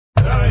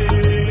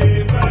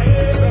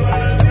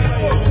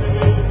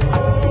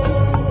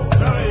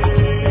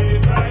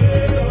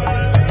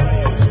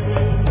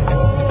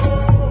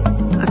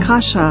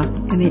Akasha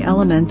in the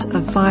element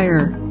of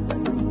fire.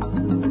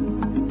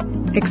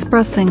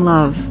 Expressing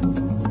love.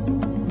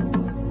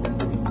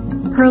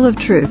 Pearl of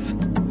Truth.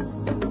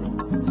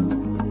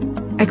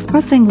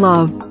 Expressing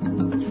love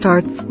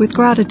starts with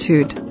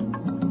gratitude.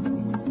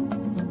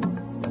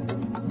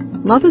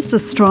 Love is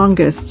the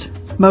strongest,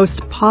 most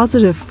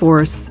positive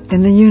force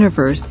in the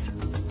universe.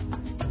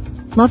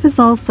 Love is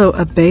also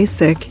a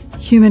basic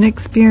human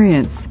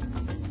experience.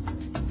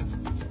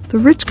 The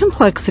rich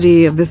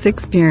complexity of this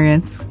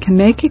experience can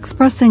make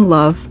expressing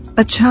love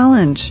a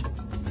challenge.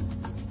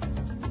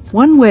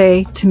 One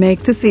way to make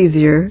this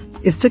easier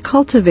is to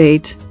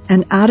cultivate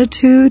an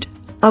attitude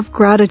of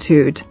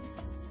gratitude.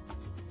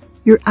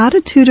 Your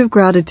attitude of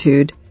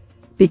gratitude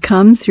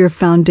becomes your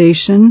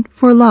foundation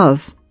for love.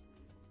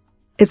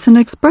 It's an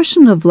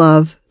expression of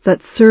love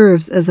that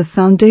serves as a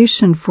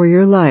foundation for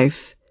your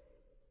life.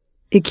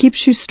 It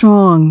keeps you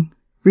strong,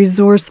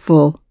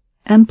 resourceful,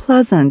 and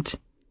pleasant.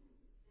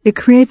 It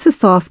creates a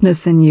softness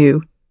in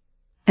you,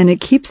 and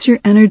it keeps your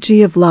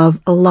energy of love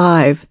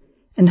alive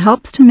and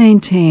helps to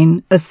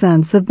maintain a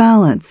sense of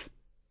balance.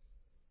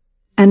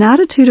 An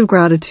attitude of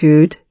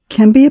gratitude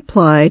can be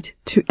applied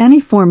to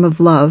any form of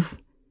love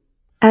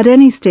at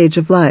any stage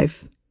of life.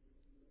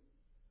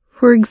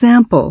 For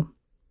example,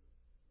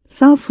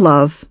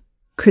 self-love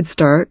could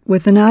start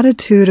with an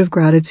attitude of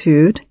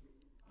gratitude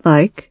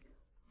like,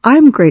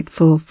 I'm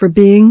grateful for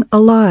being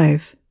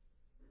alive.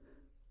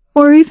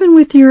 Or even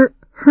with your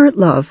hurt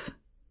love,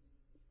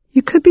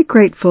 you could be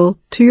grateful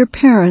to your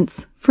parents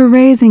for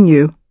raising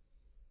you.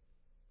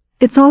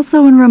 It's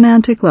also in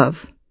romantic love.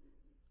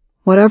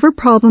 Whatever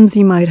problems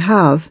you might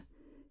have,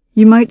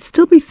 you might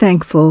still be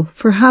thankful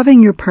for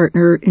having your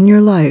partner in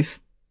your life.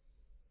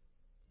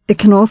 It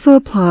can also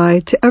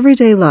apply to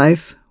everyday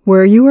life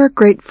where you are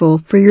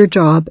grateful for your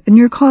job and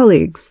your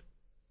colleagues.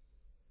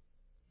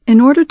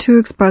 In order to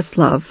express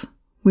love,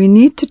 we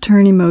need to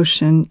turn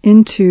emotion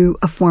into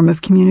a form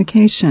of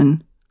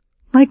communication,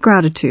 like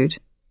gratitude.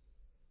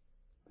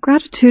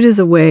 Gratitude is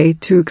a way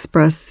to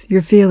express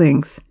your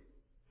feelings.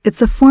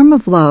 It's a form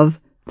of love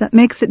that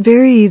makes it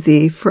very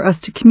easy for us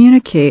to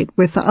communicate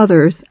with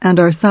others and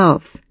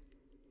ourselves.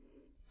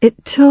 It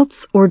tilts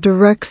or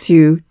directs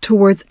you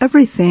towards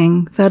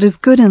everything that is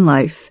good in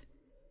life.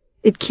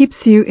 It keeps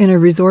you in a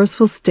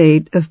resourceful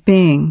state of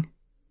being.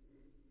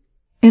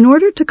 In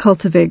order to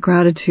cultivate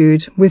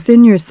gratitude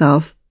within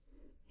yourself,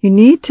 you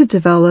need to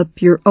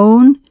develop your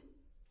own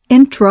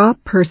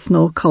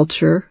intrapersonal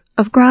culture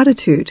of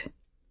gratitude.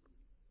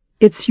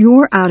 It's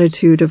your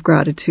attitude of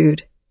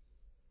gratitude.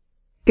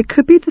 It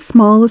could be the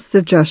smallest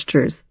of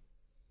gestures,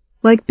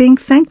 like being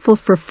thankful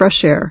for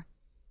fresh air,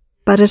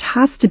 but it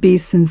has to be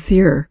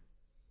sincere.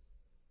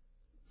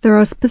 There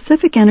are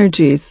specific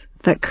energies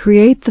that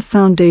create the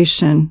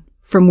foundation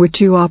from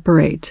which you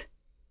operate.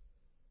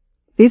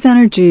 These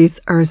energies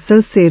are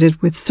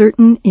associated with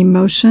certain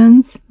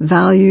emotions,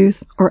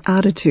 values, or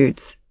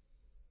attitudes.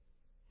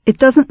 It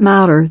doesn't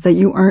matter that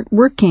you aren't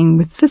working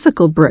with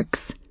physical bricks.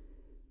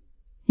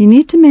 You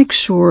need to make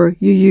sure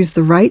you use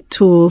the right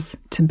tools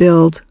to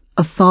build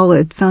a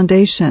solid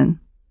foundation.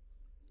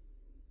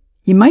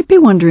 You might be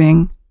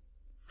wondering,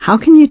 how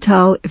can you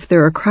tell if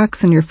there are cracks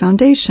in your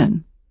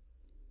foundation?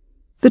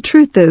 The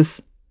truth is,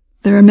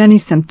 there are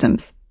many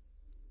symptoms.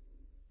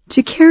 Do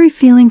you carry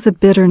feelings of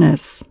bitterness?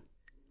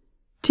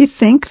 Do you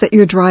think that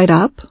you're dried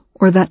up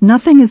or that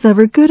nothing is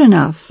ever good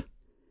enough?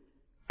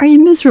 Are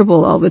you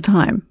miserable all the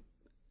time?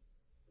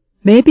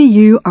 Maybe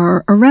you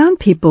are around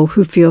people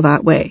who feel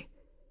that way.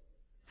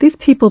 These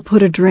people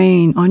put a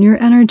drain on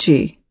your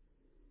energy.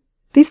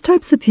 These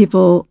types of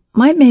people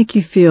might make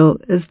you feel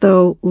as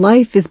though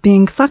life is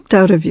being sucked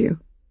out of you.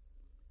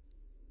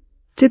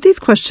 Did these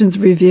questions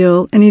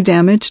reveal any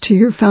damage to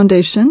your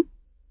foundation?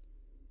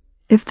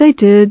 If they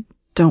did,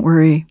 don't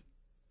worry.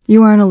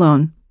 You aren't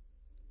alone.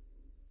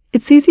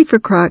 It's easy for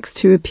cracks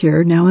to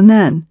appear now and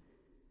then.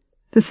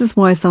 This is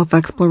why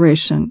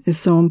self-exploration is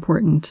so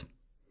important.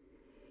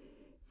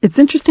 It's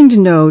interesting to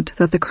note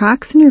that the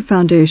cracks in your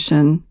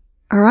foundation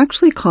are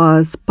actually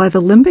caused by the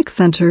limbic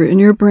center in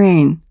your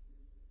brain.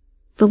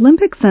 The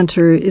limbic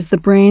center is the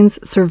brain's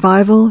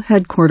survival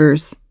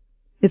headquarters.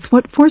 It's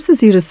what forces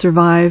you to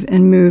survive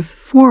and move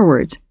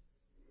forward.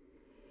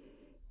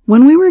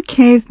 When we were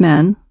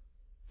cavemen,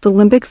 the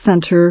limbic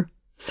center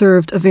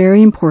served a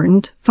very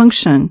important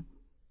function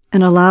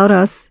and allowed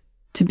us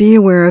to be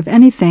aware of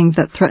anything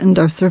that threatened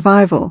our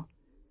survival.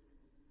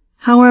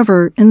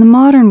 However, in the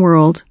modern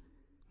world,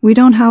 we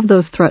don't have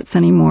those threats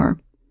anymore.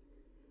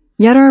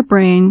 Yet our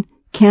brain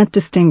can't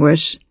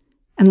distinguish,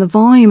 and the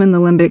volume in the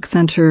limbic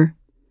center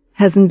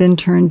hasn't been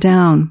turned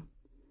down.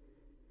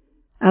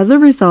 As a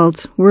result,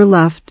 we're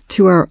left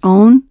to our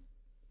own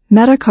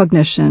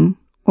metacognition,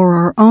 or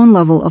our own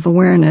level of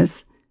awareness,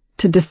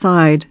 to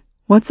decide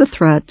what's a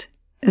threat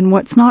and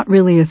what's not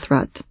really a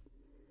threat.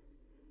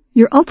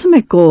 Your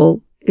ultimate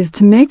goal is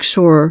to make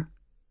sure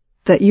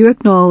that you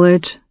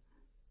acknowledge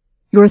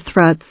your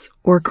threats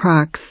or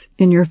cracks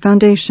in your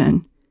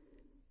foundation.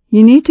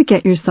 You need to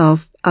get yourself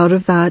out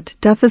of that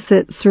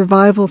deficit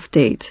survival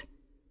state.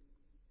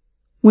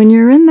 When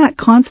you're in that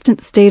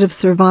constant state of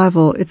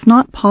survival, it's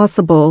not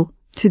possible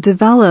to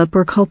develop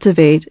or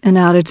cultivate an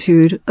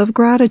attitude of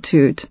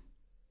gratitude.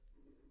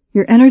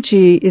 Your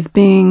energy is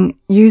being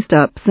used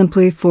up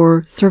simply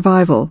for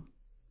survival.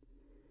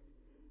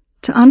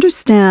 To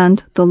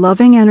understand the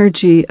loving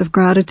energy of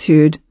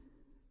gratitude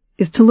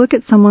is to look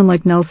at someone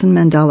like Nelson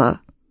Mandela.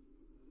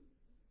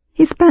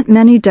 He spent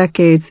many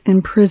decades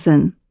in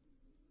prison.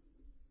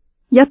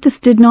 Yet this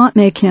did not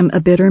make him a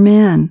bitter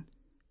man.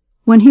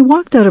 When he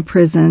walked out of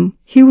prison,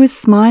 he was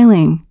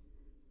smiling.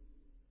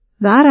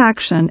 That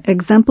action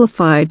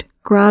exemplified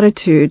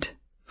gratitude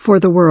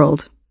for the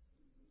world.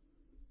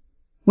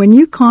 When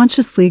you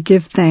consciously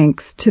give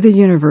thanks to the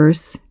universe,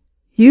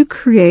 you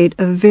create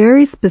a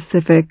very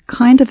specific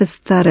kind of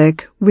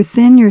aesthetic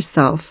within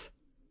yourself.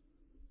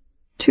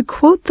 To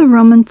quote the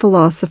Roman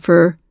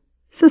philosopher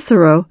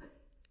Cicero,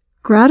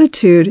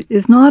 gratitude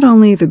is not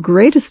only the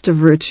greatest of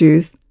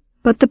virtues,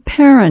 but the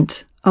parent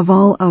of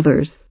all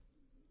others.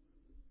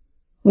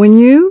 When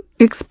you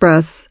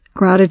express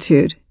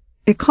gratitude,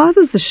 it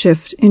causes a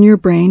shift in your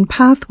brain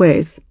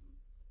pathways.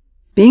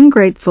 Being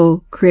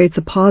grateful creates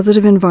a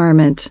positive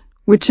environment,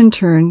 which in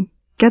turn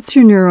gets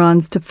your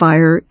neurons to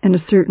fire in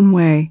a certain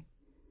way.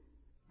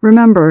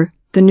 Remember,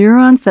 the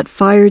neurons that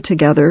fire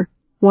together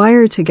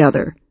wire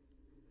together.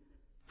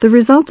 The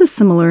result is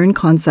similar in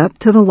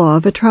concept to the law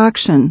of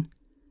attraction.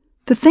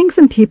 The things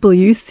and people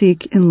you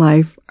seek in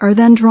life are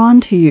then drawn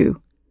to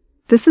you.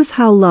 This is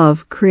how love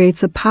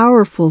creates a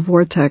powerful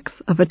vortex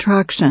of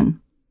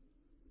attraction.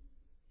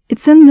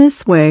 It's in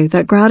this way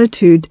that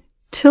gratitude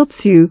tilts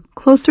you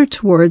closer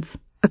towards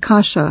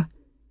Akasha.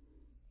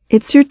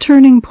 It's your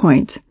turning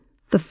point,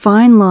 the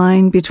fine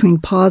line between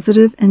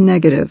positive and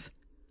negative,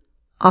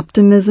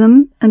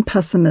 optimism and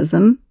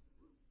pessimism,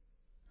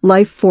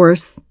 life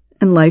force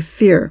and life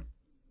fear.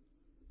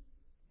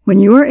 When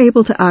you are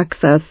able to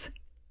access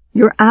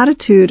your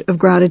attitude of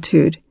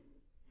gratitude,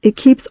 it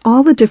keeps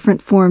all the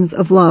different forms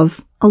of love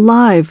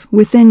alive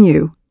within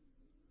you.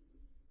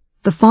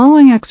 The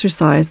following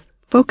exercise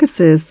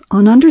focuses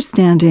on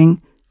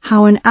understanding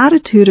how an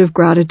attitude of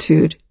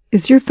gratitude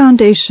is your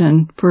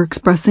foundation for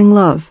expressing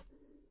love.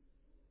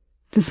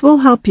 This will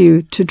help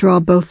you to draw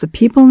both the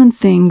people and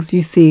things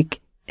you seek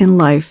in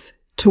life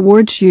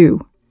towards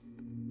you.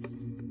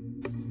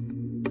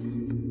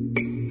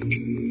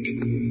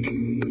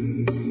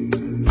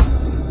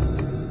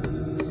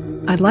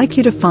 I'd like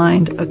you to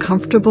find a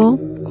comfortable,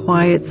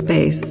 quiet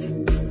space.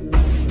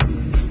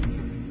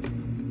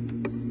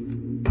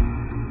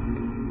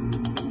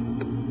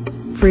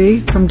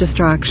 Free from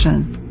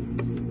distraction.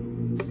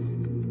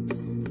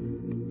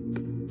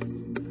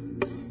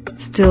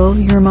 Still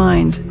your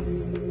mind.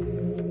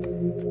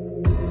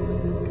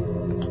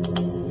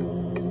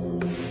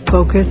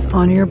 Focus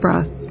on your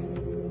breath.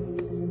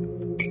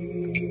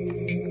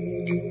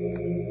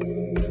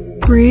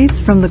 Breathe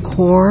from the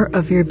core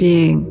of your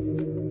being.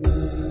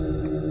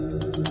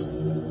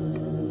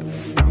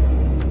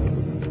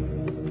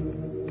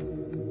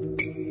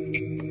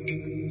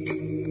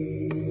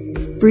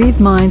 Breathe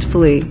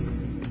mindfully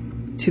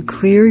to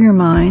clear your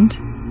mind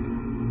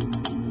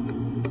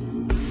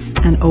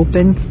and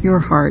open your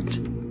heart.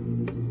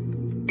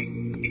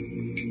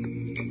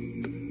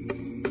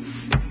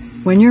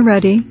 When you're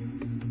ready,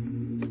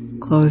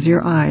 close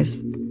your eyes.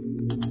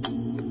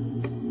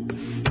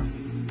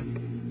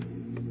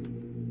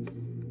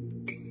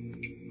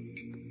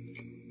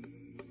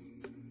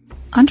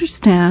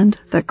 Understand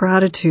that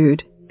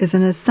gratitude is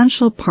an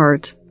essential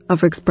part of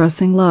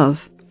expressing love.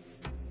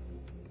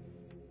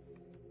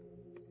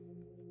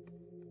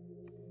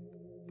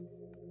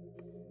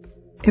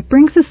 It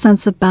brings a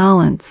sense of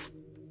balance.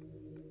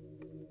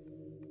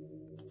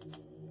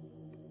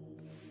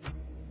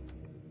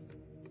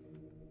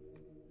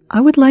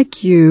 I would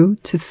like you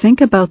to think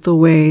about the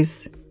ways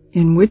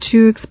in which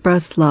you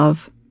express love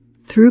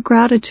through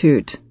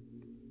gratitude.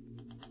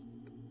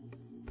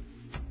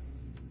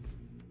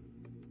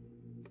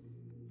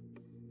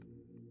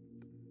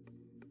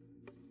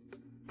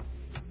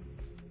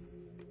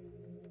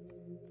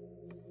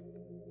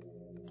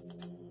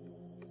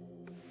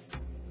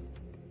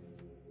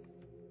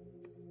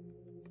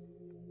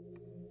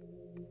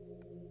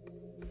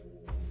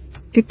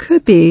 It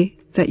could be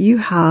that you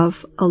have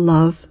a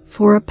love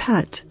for a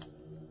pet,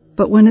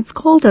 but when it's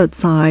cold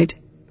outside,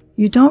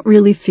 you don't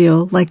really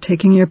feel like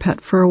taking your pet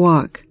for a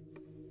walk.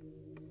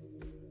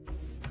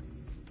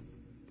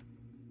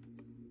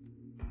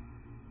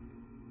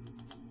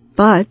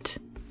 But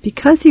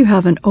because you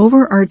have an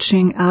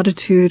overarching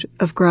attitude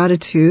of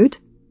gratitude,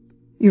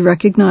 you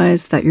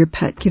recognize that your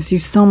pet gives you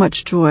so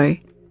much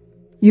joy,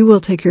 you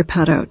will take your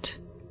pet out.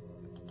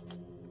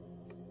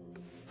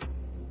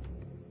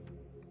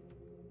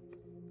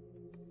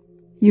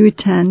 You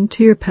attend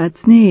to your pet's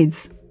needs.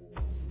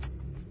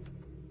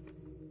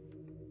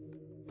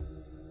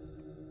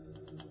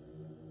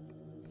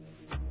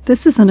 This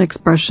is an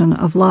expression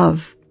of love.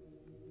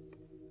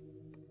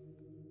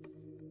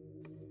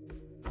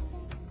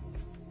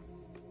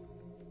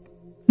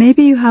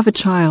 Maybe you have a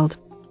child.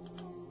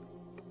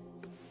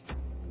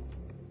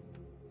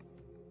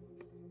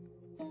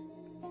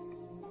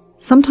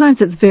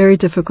 Sometimes it's very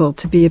difficult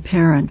to be a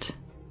parent.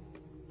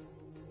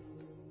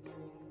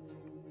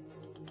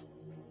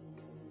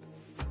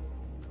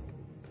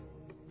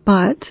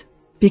 But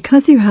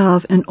because you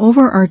have an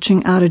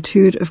overarching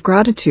attitude of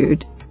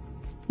gratitude,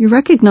 you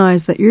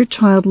recognize that your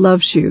child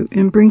loves you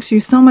and brings you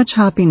so much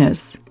happiness.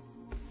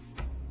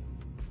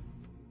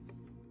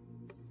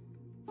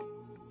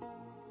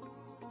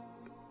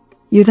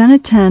 You then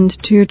attend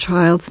to your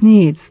child's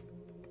needs.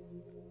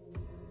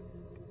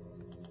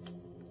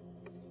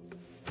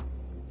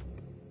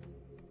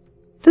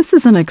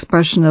 This is an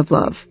expression of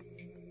love.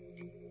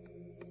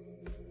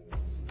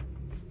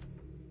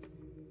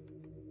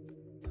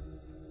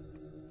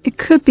 It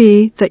could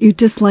be that you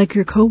dislike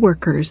your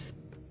coworkers.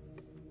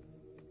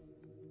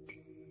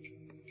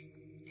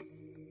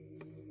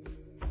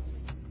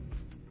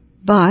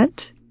 But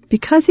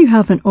because you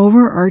have an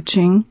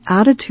overarching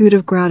attitude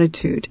of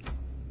gratitude,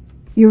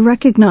 you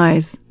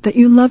recognize that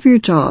you love your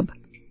job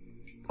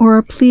or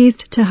are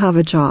pleased to have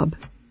a job.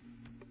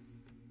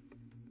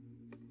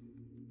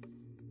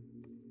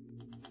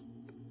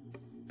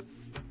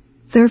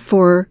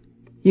 Therefore,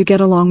 you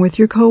get along with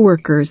your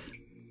coworkers.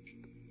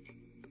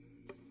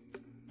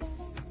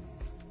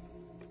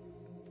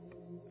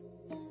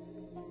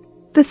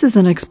 This is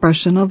an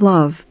expression of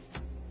love.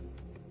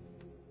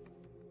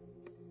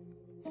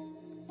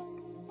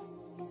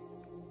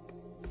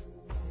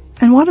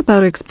 And what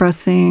about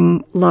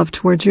expressing love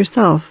towards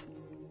yourself?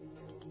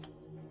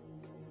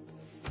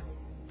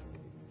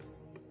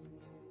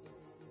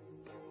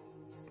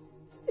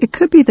 It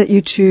could be that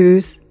you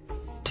choose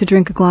to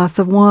drink a glass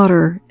of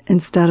water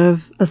instead of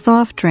a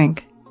soft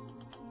drink.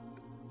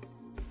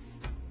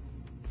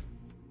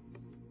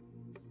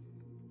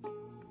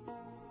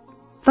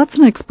 That's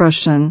an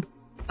expression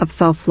of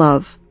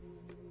self-love.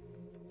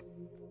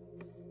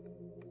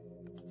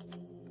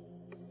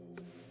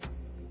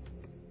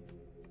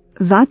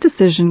 That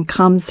decision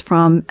comes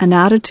from an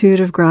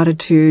attitude of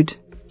gratitude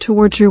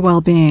towards your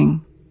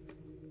well-being.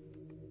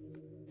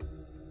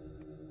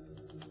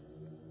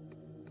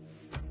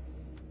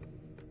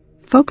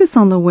 Focus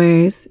on the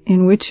ways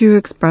in which you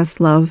express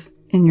love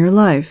in your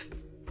life.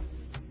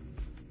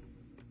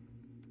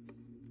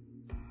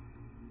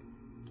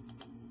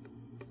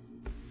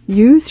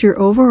 Use your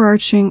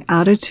overarching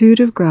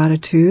attitude of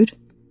gratitude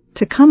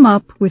to come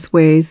up with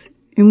ways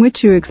in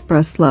which you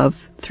express love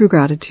through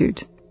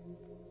gratitude.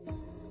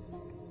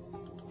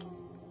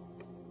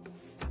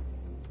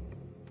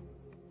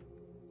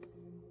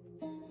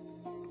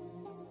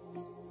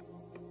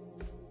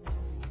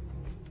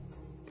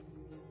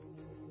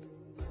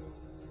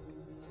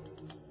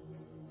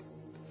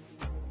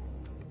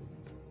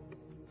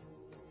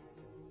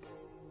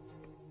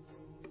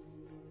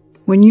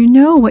 When you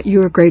know what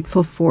you are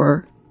grateful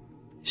for,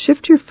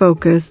 shift your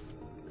focus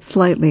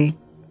slightly.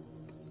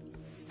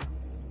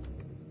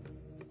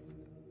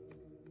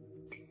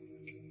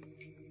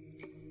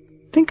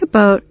 Think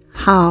about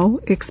how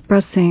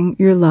expressing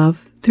your love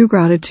through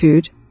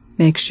gratitude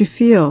makes you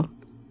feel.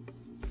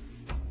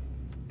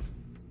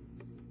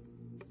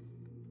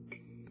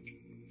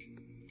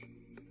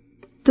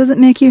 Does it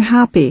make you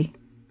happy?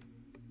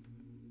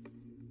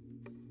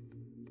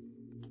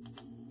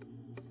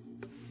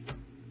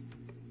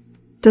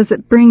 Does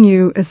it bring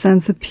you a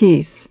sense of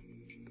peace?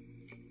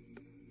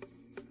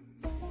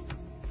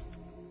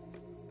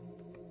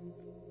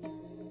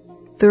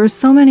 There are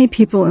so many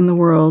people in the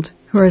world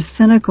who are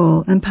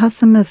cynical and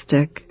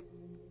pessimistic.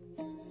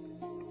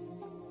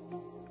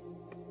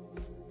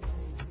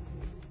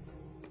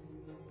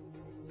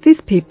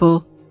 These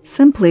people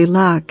simply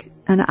lack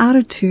an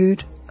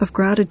attitude of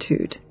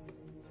gratitude.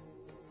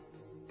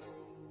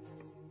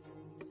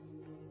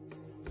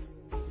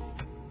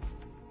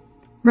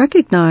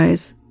 Recognize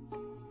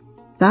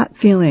that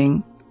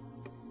feeling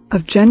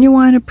of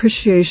genuine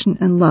appreciation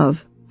and love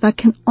that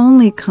can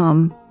only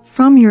come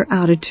from your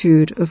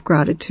attitude of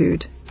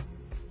gratitude.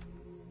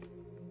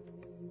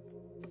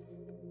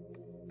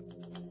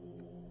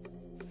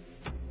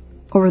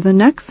 Over the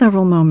next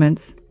several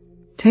moments,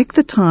 take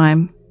the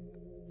time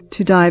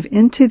to dive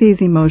into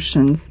these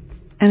emotions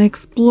and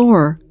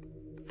explore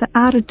the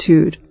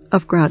attitude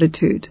of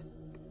gratitude.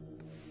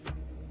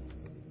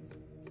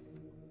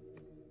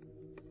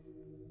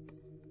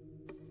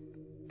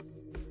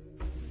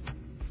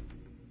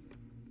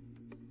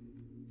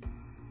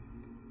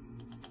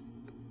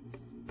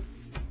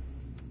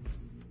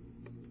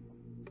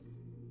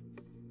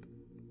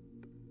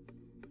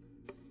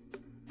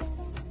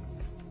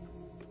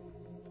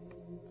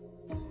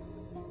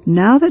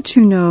 Now that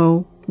you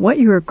know what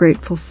you are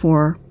grateful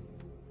for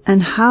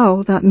and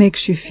how that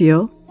makes you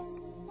feel,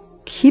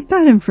 keep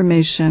that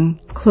information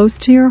close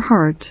to your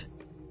heart.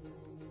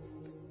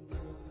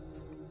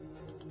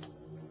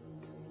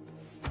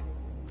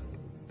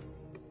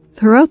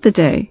 Throughout the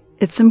day,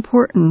 it's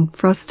important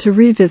for us to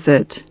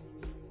revisit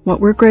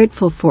what we're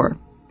grateful for.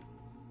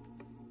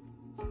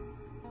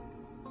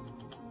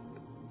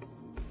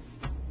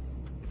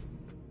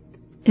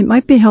 It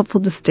might be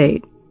helpful to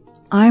state,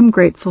 "I'm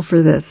grateful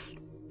for this.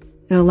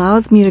 It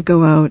allows me to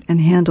go out and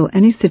handle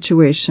any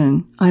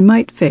situation I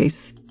might face."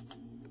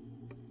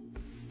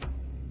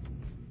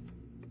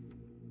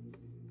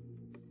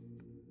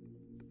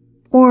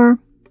 Or,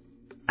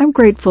 I'm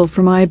grateful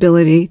for my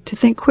ability to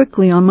think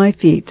quickly on my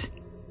feet.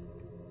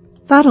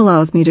 That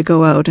allows me to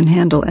go out and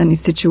handle any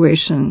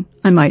situation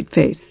I might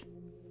face.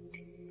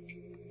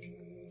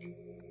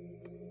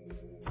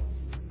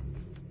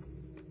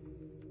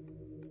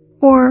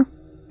 Or,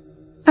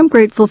 I'm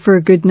grateful for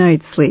a good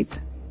night's sleep.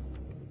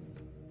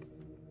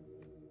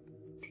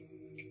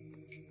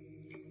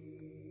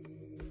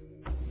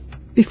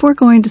 Before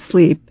going to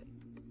sleep,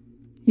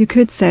 you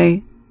could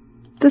say,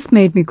 "This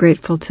made me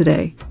grateful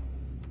today."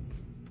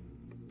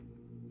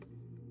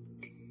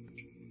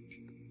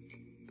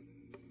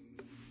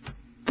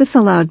 This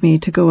allowed me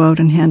to go out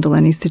and handle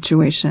any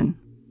situation.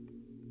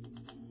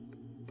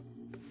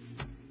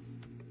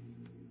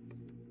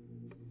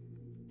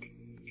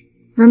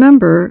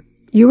 Remember,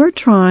 you are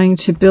trying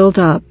to build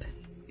up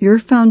your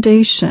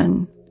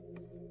foundation,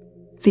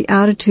 the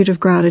attitude of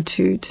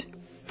gratitude,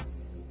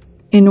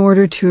 in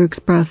order to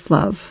express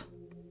love.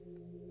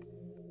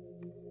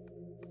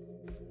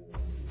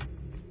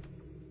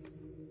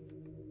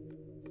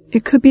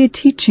 It could be a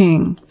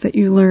teaching that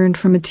you learned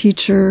from a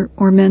teacher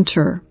or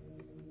mentor.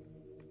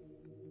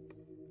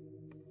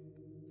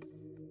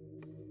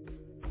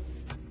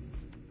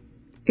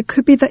 It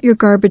could be that your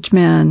garbage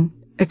man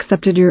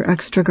accepted your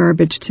extra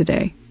garbage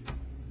today.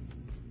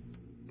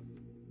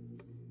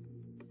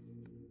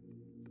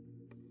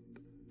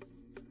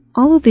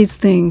 All of these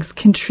things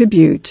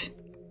contribute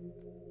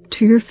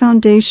to your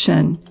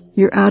foundation,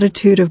 your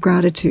attitude of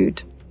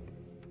gratitude.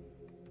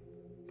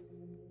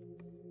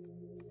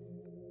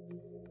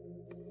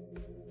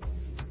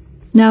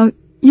 Now,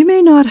 you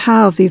may not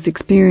have these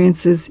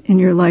experiences in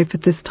your life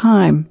at this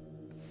time.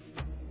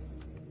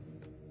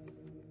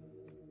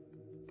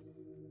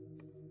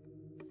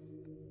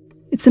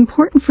 It's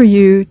important for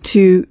you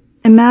to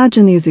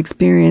imagine these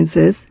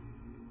experiences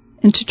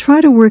and to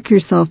try to work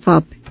yourself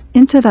up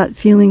into that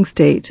feeling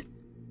state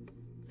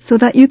so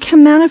that you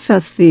can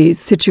manifest these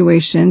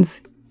situations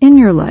in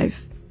your life.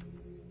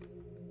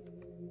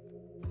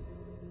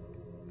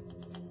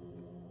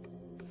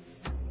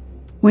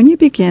 When you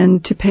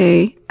begin to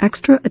pay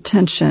extra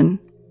attention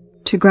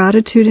to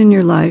gratitude in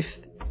your life,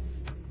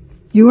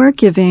 you are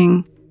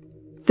giving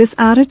this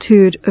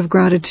attitude of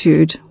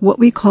gratitude what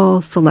we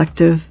call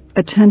selective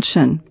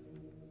attention.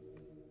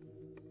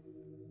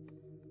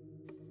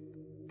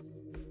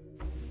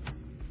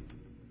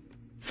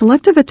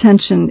 Selective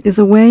attention is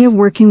a way of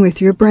working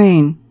with your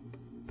brain.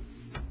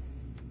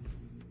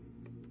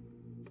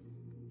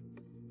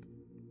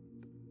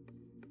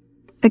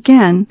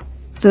 Again,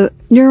 the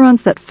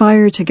neurons that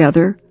fire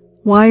together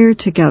wire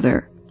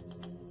together.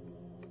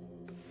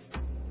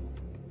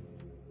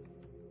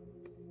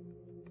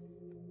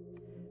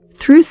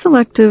 Through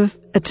selective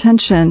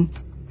attention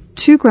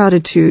to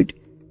gratitude,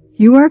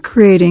 you are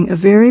creating a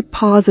very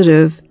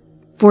positive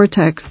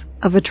vortex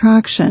of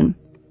attraction.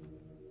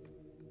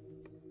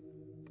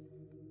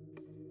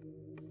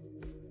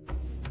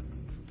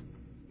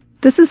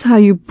 This is how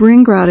you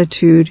bring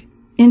gratitude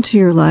into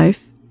your life,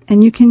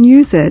 and you can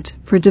use it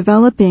for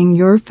developing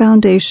your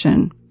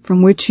foundation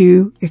from which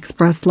you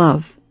express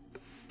love.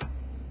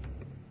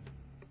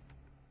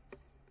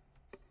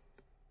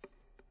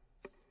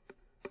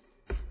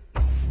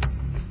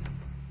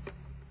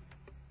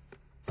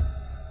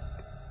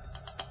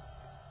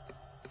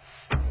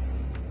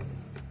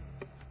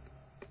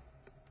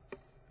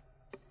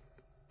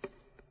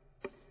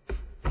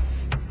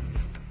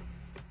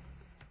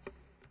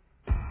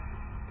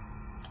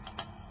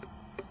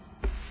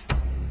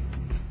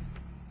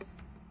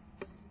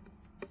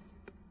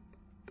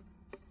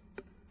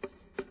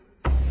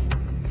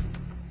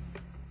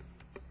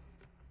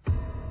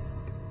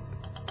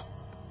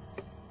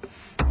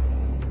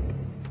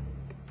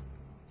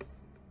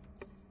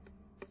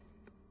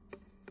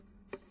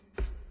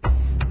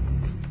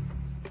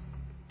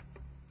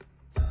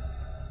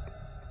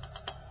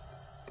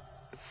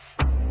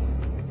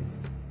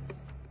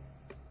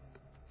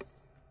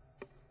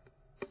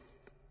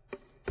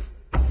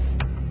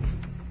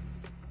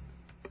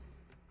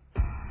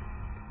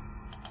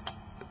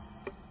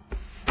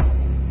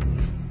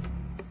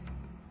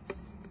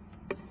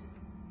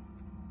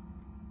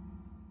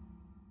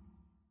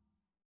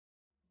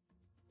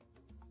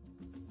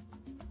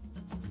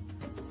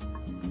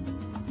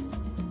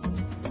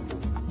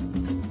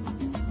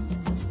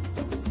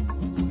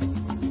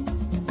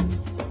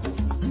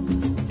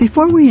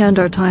 Before we end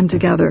our time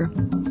together,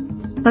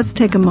 let's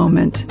take a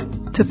moment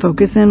to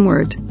focus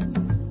inward.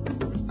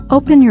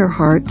 Open your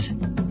heart.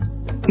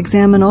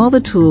 Examine all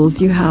the tools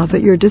you have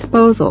at your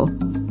disposal.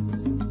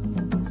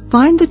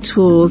 Find the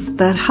tools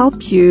that help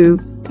you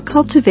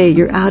cultivate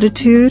your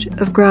attitude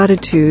of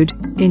gratitude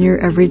in your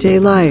everyday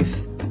life.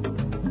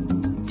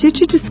 Did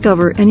you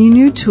discover any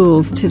new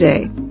tools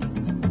today?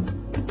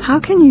 How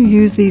can you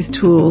use these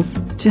tools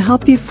to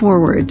help you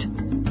forward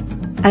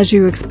as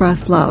you express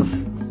love?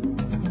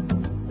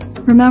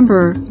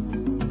 Remember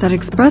that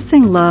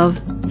expressing love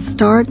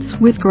starts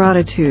with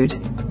gratitude.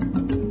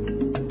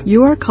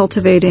 You are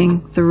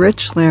cultivating the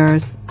rich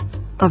layers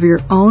of your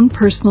own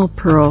personal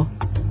pearl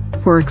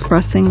for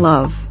expressing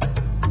love.